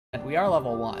And we are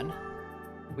level 1.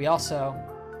 We also,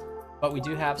 but we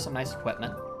do have some nice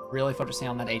equipment. Really focusing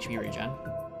on that HP regen.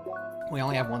 We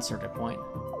only have 1 circuit point.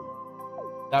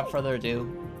 Without further ado,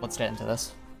 let's get into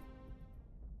this.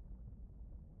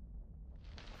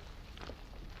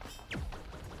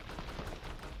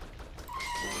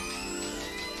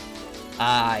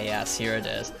 Ah, yes, here it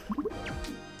is.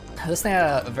 This thing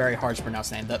had a very hard to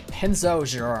pronounce name, the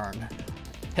Pinzo'jrahrrrn.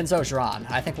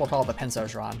 Pinzo'jrahrrrn. I think we'll call it the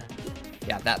Pinzo'jrahrrrn.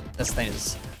 Yeah, this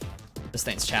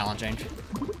thing's challenging.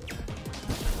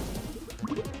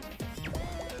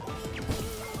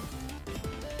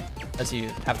 As you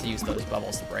have to use those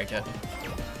bubbles to break it.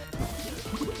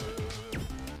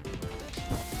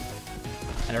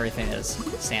 And everything is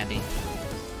sandy.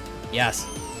 Yes.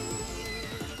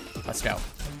 Let's go.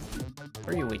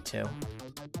 What are you weak to?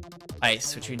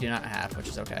 Ice, which we do not have, which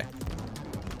is okay.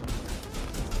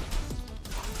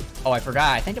 Oh, I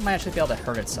forgot. I think it might actually be able to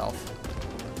hurt itself.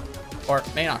 Or,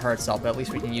 may not hurt itself, but at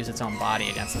least we can use its own body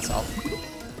against itself.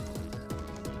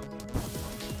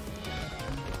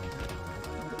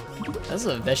 This is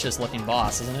a vicious looking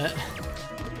boss, isn't it?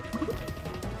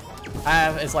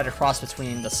 It's like a cross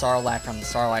between the Sarlacc from the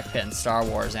Sarlacc Pit in Star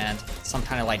Wars and some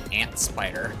kind of like ant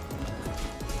spider.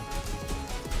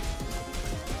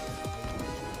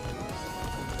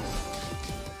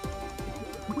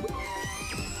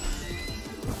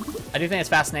 I do think it's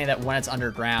fascinating that when it's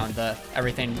underground,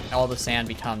 all the sand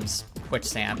becomes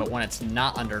quicksand, but when it's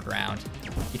not underground,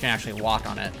 you can actually walk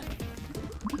on it.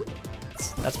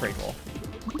 That's pretty cool.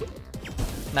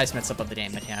 Nice mix up of the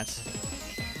game mechanics.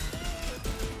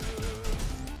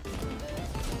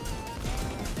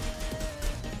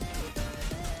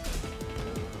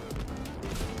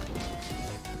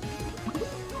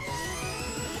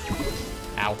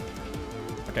 Ow.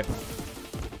 Okay.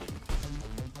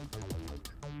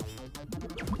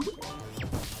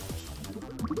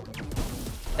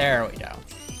 There we go.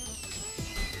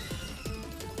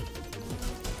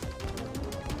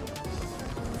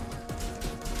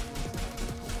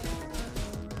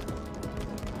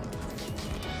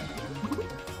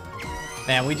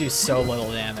 Man, we do so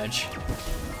little damage.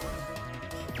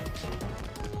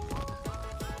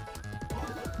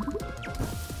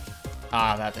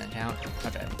 Ah, that didn't count.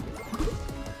 Okay.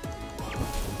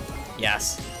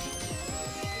 Yes.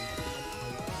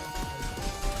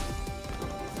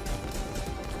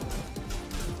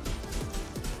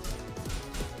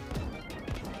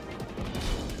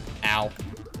 Ow.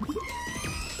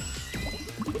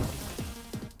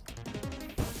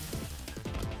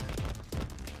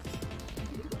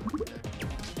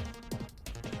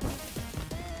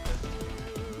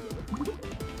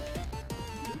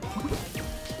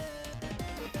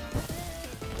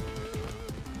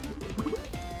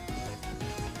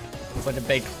 It's like a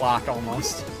big clock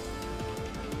almost.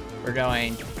 We're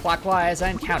going clockwise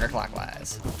and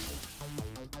counterclockwise.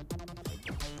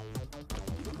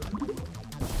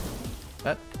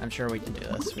 But I'm sure we can do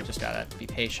this. We just gotta be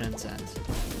patient and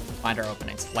find our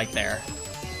openings. Like there.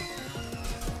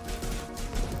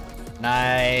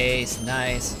 Nice,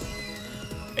 nice.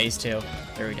 Phase 2.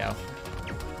 There we go.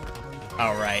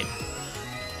 Alright.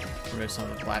 Remove some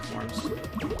of the platforms.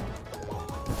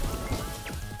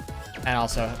 And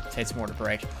also, it takes more to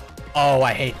break. Oh,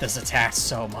 I hate this attack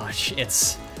so much.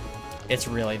 It's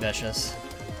really vicious.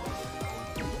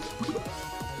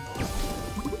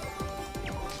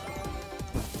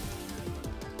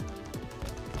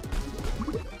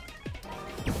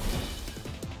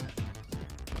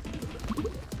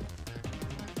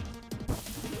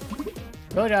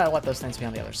 Really gotta let those things be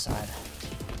on the other side.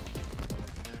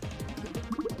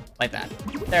 Like that.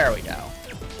 There we go.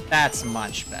 That's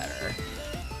much better.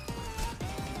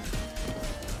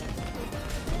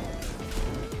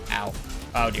 Ow.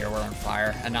 Oh dear, we're on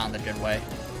fire, and not in the good way.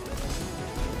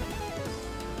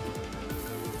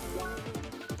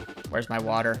 Where's my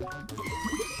water?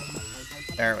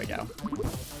 There we go.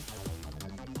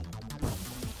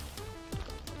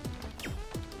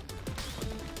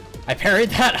 I parried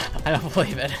that? I don't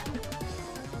believe it.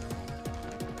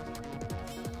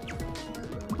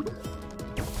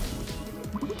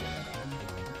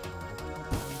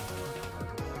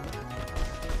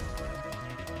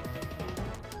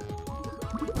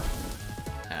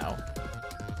 Ow.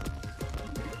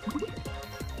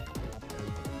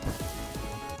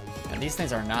 And these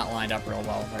things are not lined up real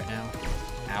well right now.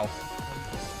 Ow.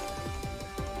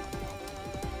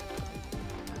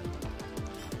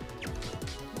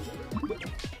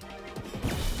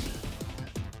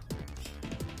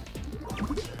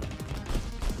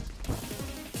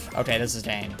 Okay, this is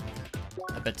getting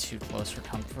a bit too close for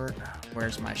comfort.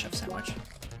 Where's my chef sandwich?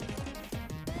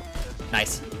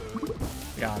 Nice.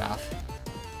 We got off.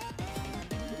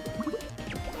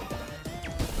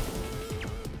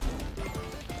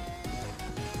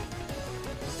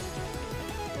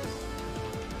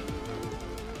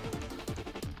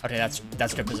 Okay,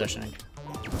 that's good positioning.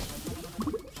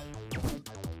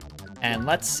 And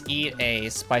let's eat a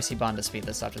spicy bun to speed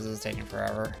this up, because this is taking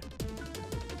forever.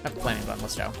 Not flaming bun,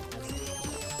 let's go.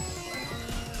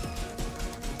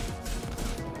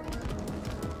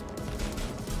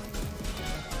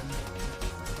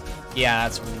 Yeah,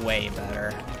 that's way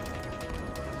better.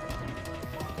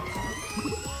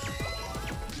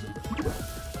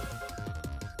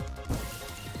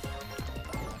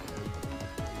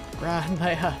 Run,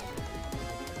 Maya.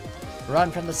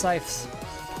 Run from the scythes.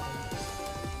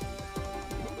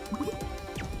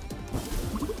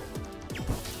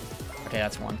 Okay,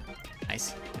 that's one.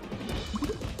 Nice.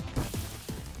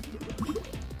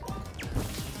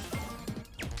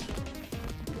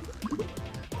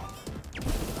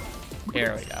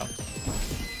 Here we go.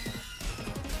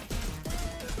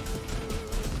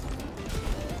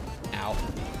 Ow.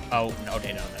 Oh, no,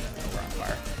 okay, no, we're on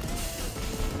fire.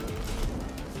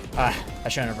 Ah, I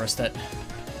shouldn't have risked it.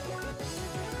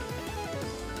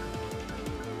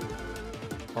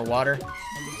 More water.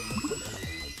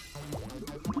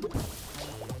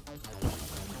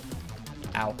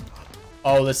 Ow.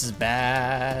 Oh, this is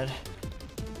bad.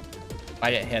 If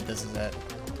I get hit, this is it.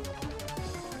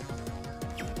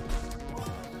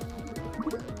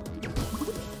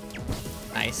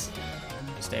 Nice.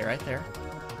 Stay right there.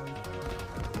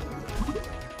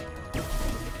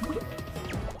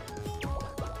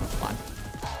 Come on.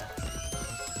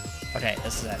 Okay,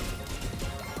 this is it.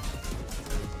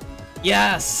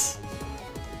 Yes!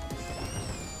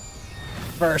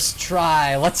 First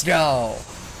try, let's go!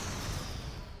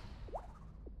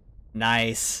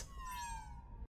 Nice.